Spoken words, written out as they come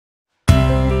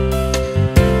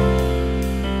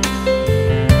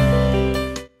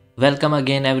Welcome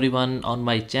again everyone on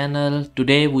my channel.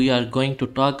 Today we are going to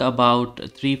talk about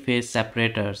three-phase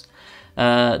separators.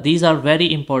 These are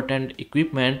very important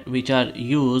equipment which are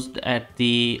used at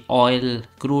the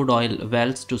crude oil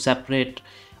wells to separate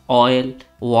oil,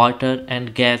 water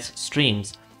and gas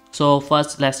streams. So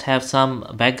first let's have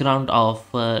some background of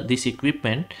this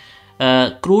equipment.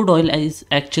 Crude oil is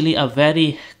actually a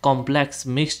very complex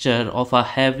mixture of a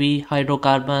heavy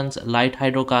hydrocarbons, light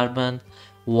hydrocarbons,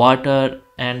 water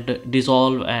and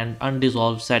dissolved and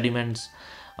undissolved sediments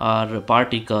or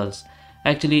particles.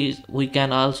 Actually, we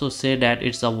can also say that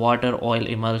it's a water oil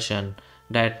emulsion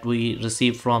that we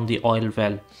receive from the oil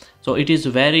well. So it is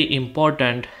very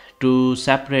important to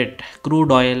separate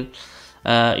crude oil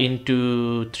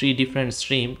into three different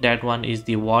streams. That one is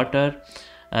the water,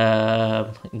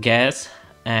 gas,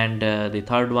 and the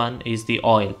third one is the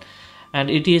oil. And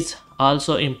it is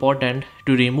also important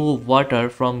to remove water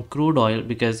from crude oil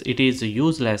because it is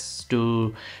useless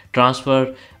to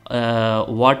transfer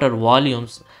water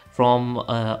volumes from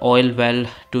oil well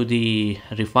to the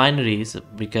refineries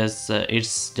because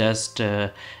it's just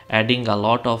adding a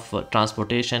lot of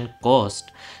transportation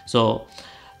cost. So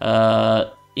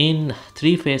in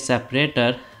three-phase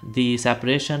separator, the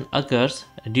separation occurs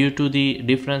due to the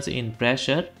difference in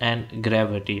pressure and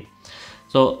gravity.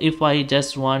 So if I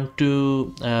just want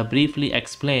to briefly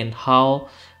explain how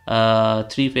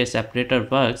three-phase separator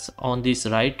works, on this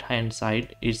right hand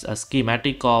side is a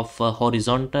schematic of a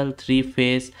horizontal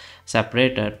three-phase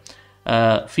separator.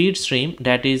 Feed stream,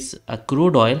 that is a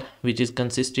crude oil which is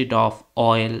consisted of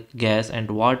oil, gas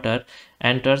and water,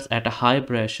 enters at a high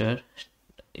pressure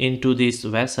into this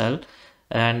vessel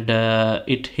and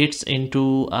it hits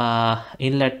into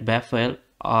inlet baffle,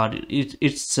 or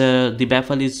the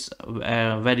baffle is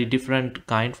very different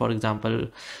kind, for example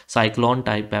cyclone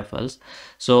type baffles.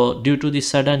 So due to the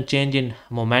sudden change in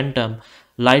momentum,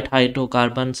 light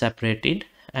hydrocarbon separated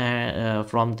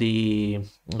from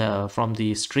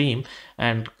the stream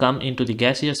and come into the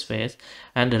gaseous phase,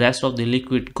 and the rest of the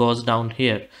liquid goes down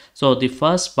here. So the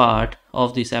first part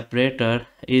of the separator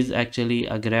is actually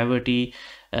a gravity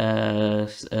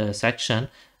section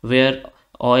where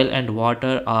oil and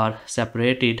water are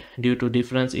separated due to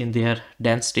difference in their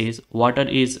densities. Water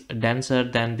is denser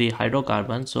than the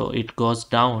hydrocarbon, so it goes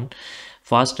down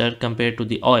faster compared to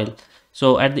the oil.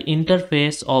 So at the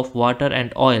interface of water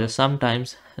and oil,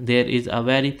 sometimes there is a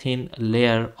very thin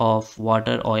layer of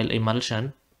water oil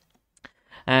emulsion,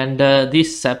 and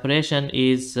this separation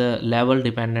is level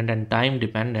dependent and time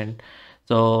dependent.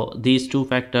 So these two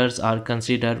factors are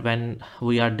considered when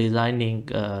we are designing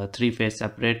three-phase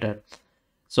separator.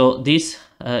 So this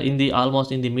in the almost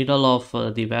in the middle of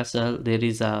the vessel there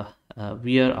is a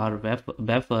weir or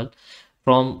baffle.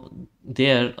 From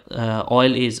there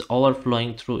oil is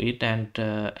overflowing through it and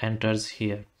enters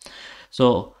here.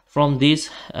 So from this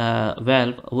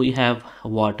valve we have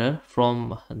water,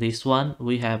 from this one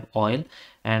we have oil,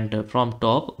 and from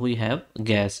top we have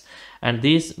gas. And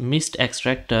this mist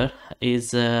extractor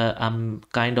is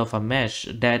kind of a mesh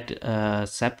that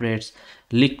separates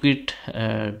liquid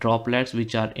droplets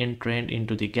which are entrained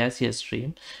into the gaseous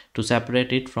stream to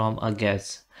separate it from a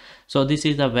gas. So this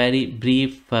is a very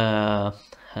brief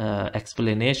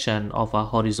explanation of a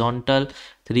horizontal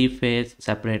three-phase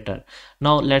separator.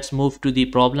 Now let's move to the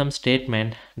problem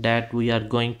statement that we are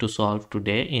going to solve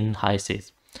today in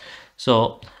HYSYS.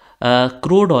 So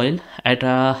crude oil at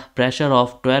a pressure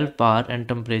of 12 bar and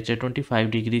temperature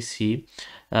 25 degrees C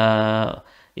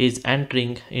is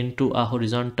entering into a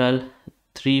horizontal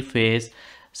three-phase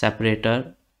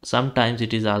separator. Sometimes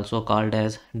it is also called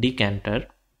as decanter.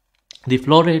 The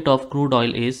flow rate of crude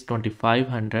oil is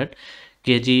 2500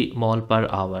 kg mole per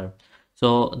hour.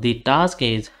 So the task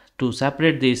is to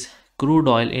separate this crude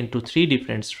oil into three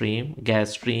different streams: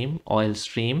 gas stream, oil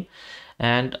stream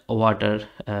and water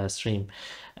stream.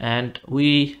 And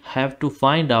we have to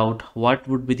find out what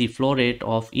would be the flow rate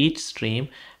of each stream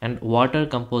and water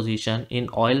composition in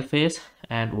oil phase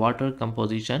and water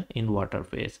composition in water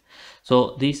phase.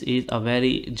 So this is a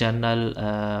very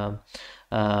general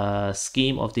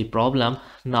scheme of the problem.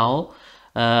 Now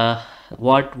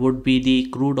what would be the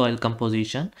crude oil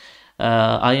composition?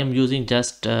 I am using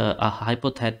just a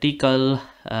hypothetical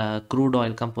crude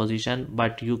oil composition,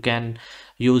 but you can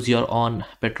use your own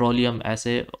petroleum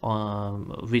assay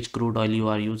which crude oil you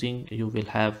are using. You will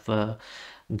have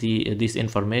this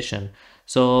information.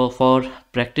 So for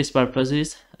practice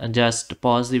purposes, just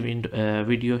pause the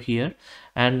video here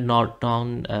and note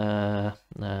down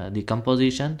the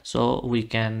composition so we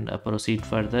can proceed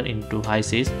further into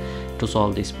HYSYS to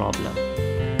solve this problem.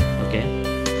 Okay.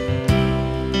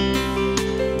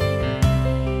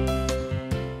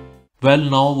 Well,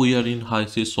 now we are in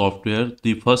HYSYS software.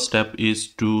 The first step is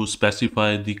to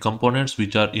specify the components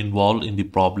which are involved in the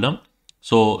problem.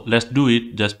 So let's do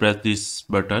it. Just press this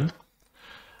button,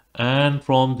 and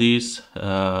from this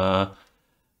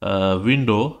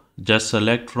window, just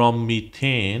select from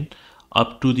methane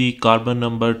up to the carbon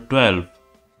number 12.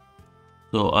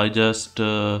 So I just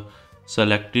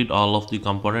selected all of the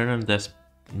component and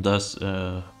thus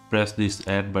press this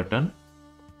add button.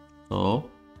 So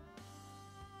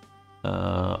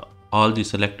all the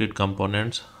selected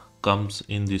components comes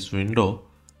in this window,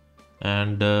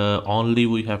 and only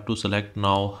we have to select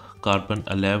now carbon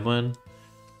 11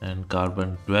 and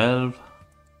carbon 12.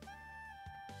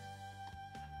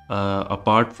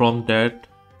 Apart from that,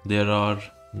 there are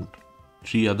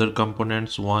three other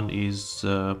components. One is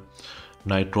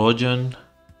nitrogen,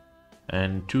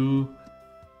 and two,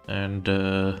 and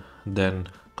then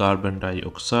carbon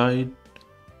dioxide,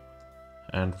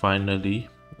 and finally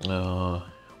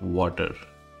water.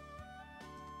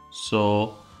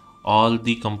 So all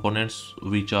the components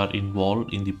which are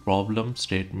involved in the problem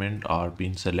statement are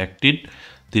being selected.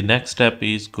 The next step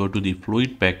is go to the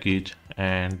fluid package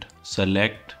and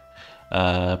select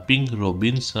Ping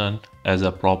Robinson as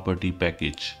a property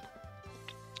package.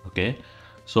 Okay,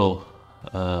 so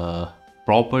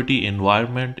property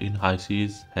environment in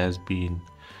HYSYS has been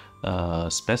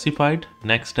specified.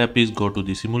 Next step is go to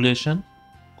the simulation,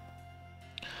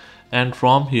 and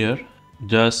from here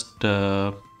just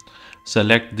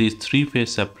select this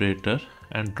three-phase separator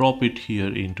and drop it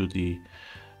here into the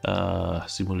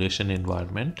simulation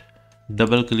environment.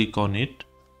 Double click on it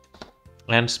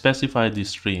and specify the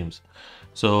streams.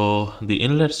 So the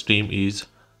inlet stream is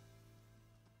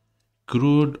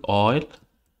crude oil,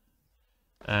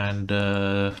 and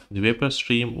the vapor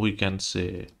stream we can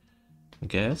say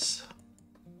gas,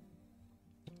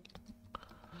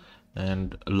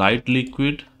 and light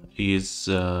liquid is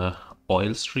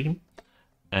oil stream,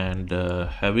 and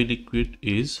heavy liquid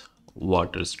is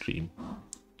water stream.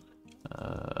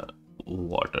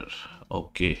 Water.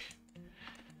 Okay,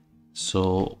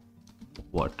 so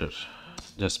water,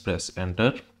 just press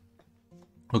enter.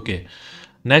 Okay,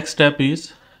 next step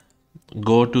is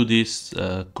go to this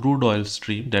crude oil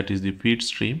stream, that is the feed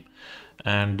stream,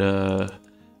 and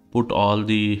put all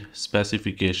the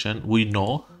specification. We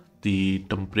know the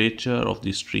temperature of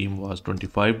the stream was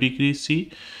 25 degrees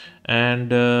C, and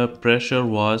pressure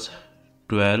was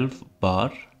 12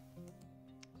 bar.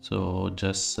 So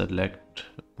just select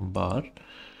bar,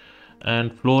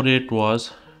 and flow rate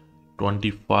was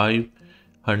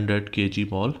 2500 kg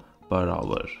mole per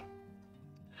hour.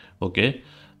 Okay,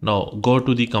 now go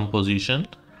to the composition,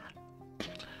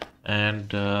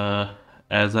 and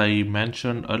as I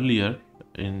mentioned earlier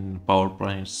in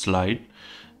PowerPoint slide,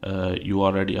 you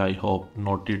already, I hope,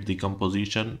 noted the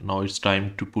composition. Now it's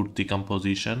time to put the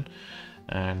composition,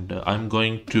 and I'm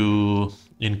going to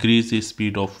increase the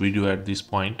speed of video at this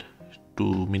point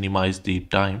to minimize the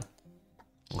time.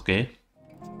 Okay,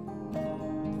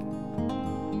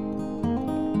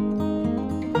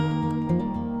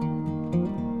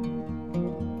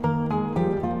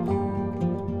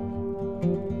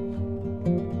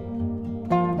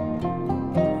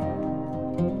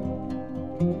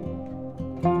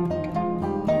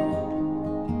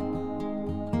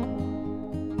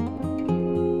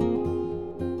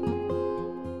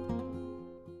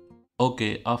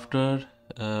 okay, after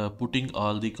putting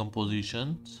all the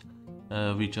compositions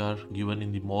which are given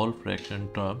in the mole fraction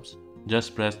terms,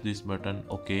 just press this button.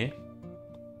 Okay,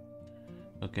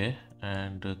 okay,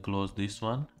 and close this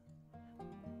one.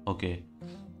 Okay,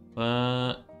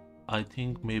 I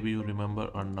think maybe you remember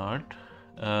or not,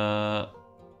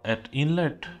 at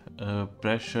inlet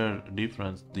pressure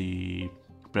difference, the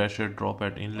pressure drop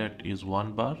at inlet is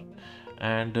 1 bar,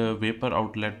 and vapor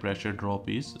outlet pressure drop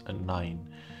is 9.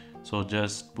 So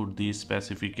just put the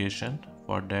specification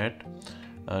for that.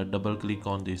 Double click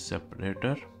on this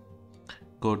separator,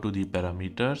 go to the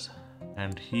parameters,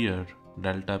 and here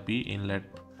delta P inlet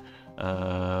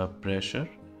pressure,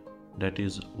 that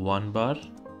is 1 bar,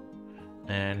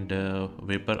 and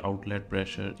vapor outlet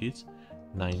pressure is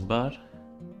 9 bar.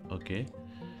 Okay,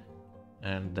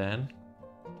 and then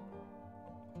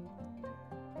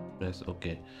press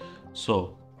OK.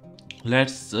 So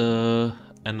let's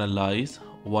analyze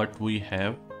what we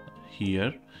have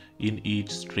here in each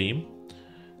stream.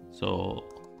 So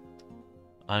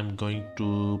I'm going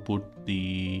to put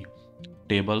the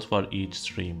tables for each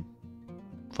stream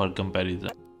for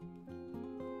comparison.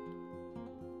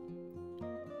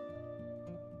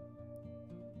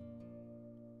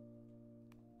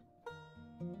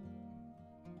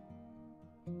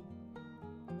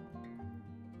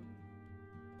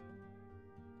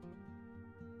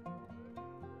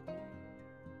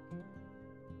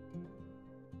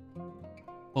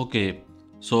 Okay,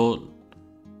 so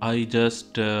I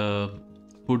just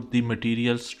put the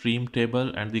material stream table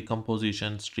and the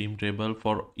composition stream table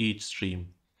for each stream.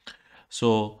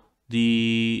 So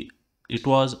the it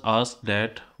was asked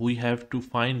that we have to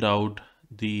find out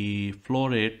the flow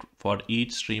rate for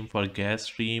each stream, for gas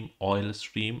stream, oil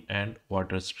stream, and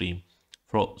water stream.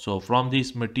 So from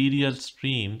these material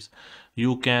streams,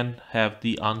 you can have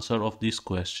the answer of this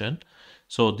question.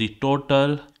 So the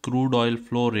total crude oil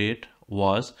flow rate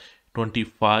was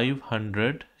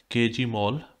 2500 kg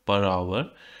mole per hour.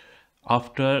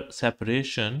 After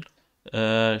separation,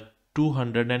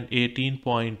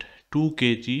 218.2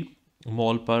 kg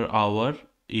mole per hour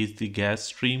is the gas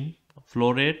stream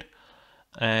flow rate,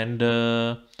 and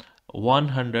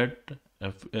 100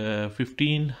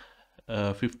 15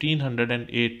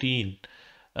 1518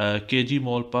 kg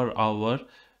mole per hour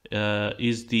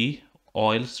is the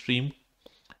oil stream,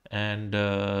 and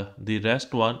the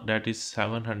rest one, that is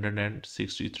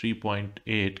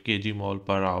 763.8 kg mole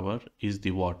per hour, is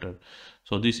the water.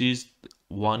 So this is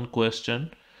one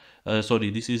question,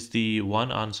 this is the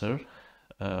one answer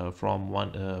from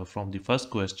the first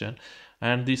question.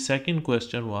 And the second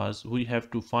question was, we have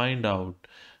to find out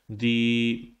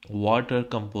the water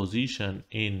composition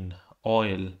in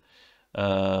oil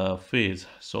phase.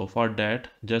 So for that,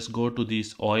 just go to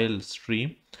this oil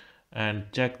stream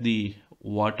and check the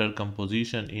water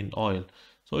composition in oil.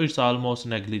 So it's almost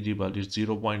negligible, it's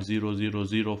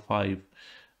 0.0005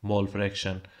 mole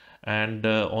fraction. And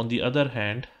on the other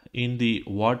hand, in the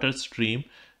water stream,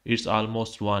 it's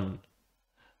almost 1.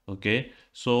 Okay,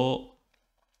 so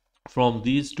from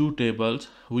these two tables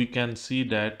we can see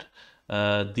that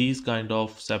these kind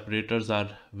of separators are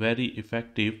very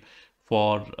effective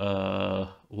for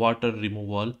water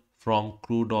removal from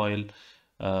crude oil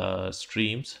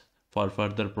streams for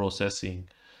further processing.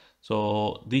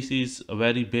 So this is a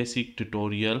very basic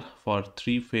tutorial for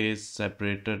 3-phase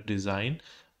separator design,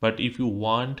 but if you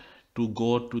want to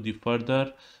go to the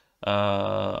further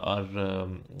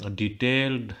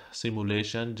detailed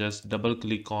simulation, just double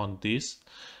click on this,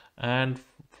 and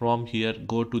from here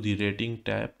go to the rating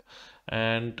tab.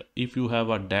 And if you have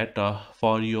a data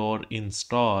for your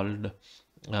installed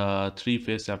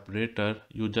 3-phase separator,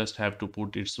 you just have to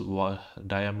put its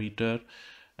diameter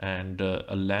and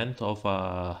a length of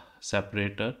a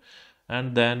separator,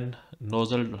 and then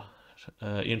nozzle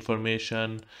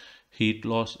information, heat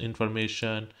loss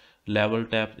information, level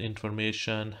tap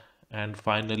information, and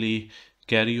finally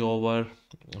carryover.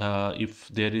 If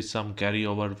there is some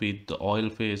carryover with the oil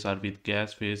phase or with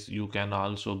gas phase, you can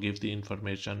also give the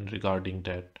information regarding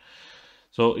that.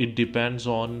 So it depends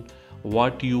on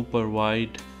what you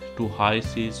provide to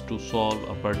HYSYS to solve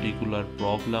a particular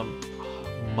problem.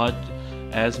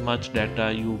 As much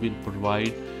data you will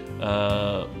provide,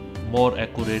 more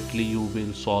accurately you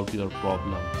will solve your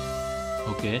problem.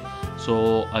 Okay,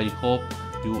 so I hope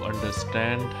you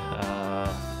understand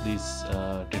this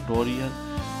tutorial,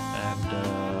 and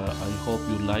I hope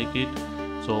you like it.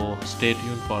 So stay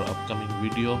tuned for upcoming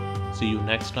video. See you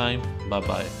next time. Bye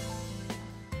bye.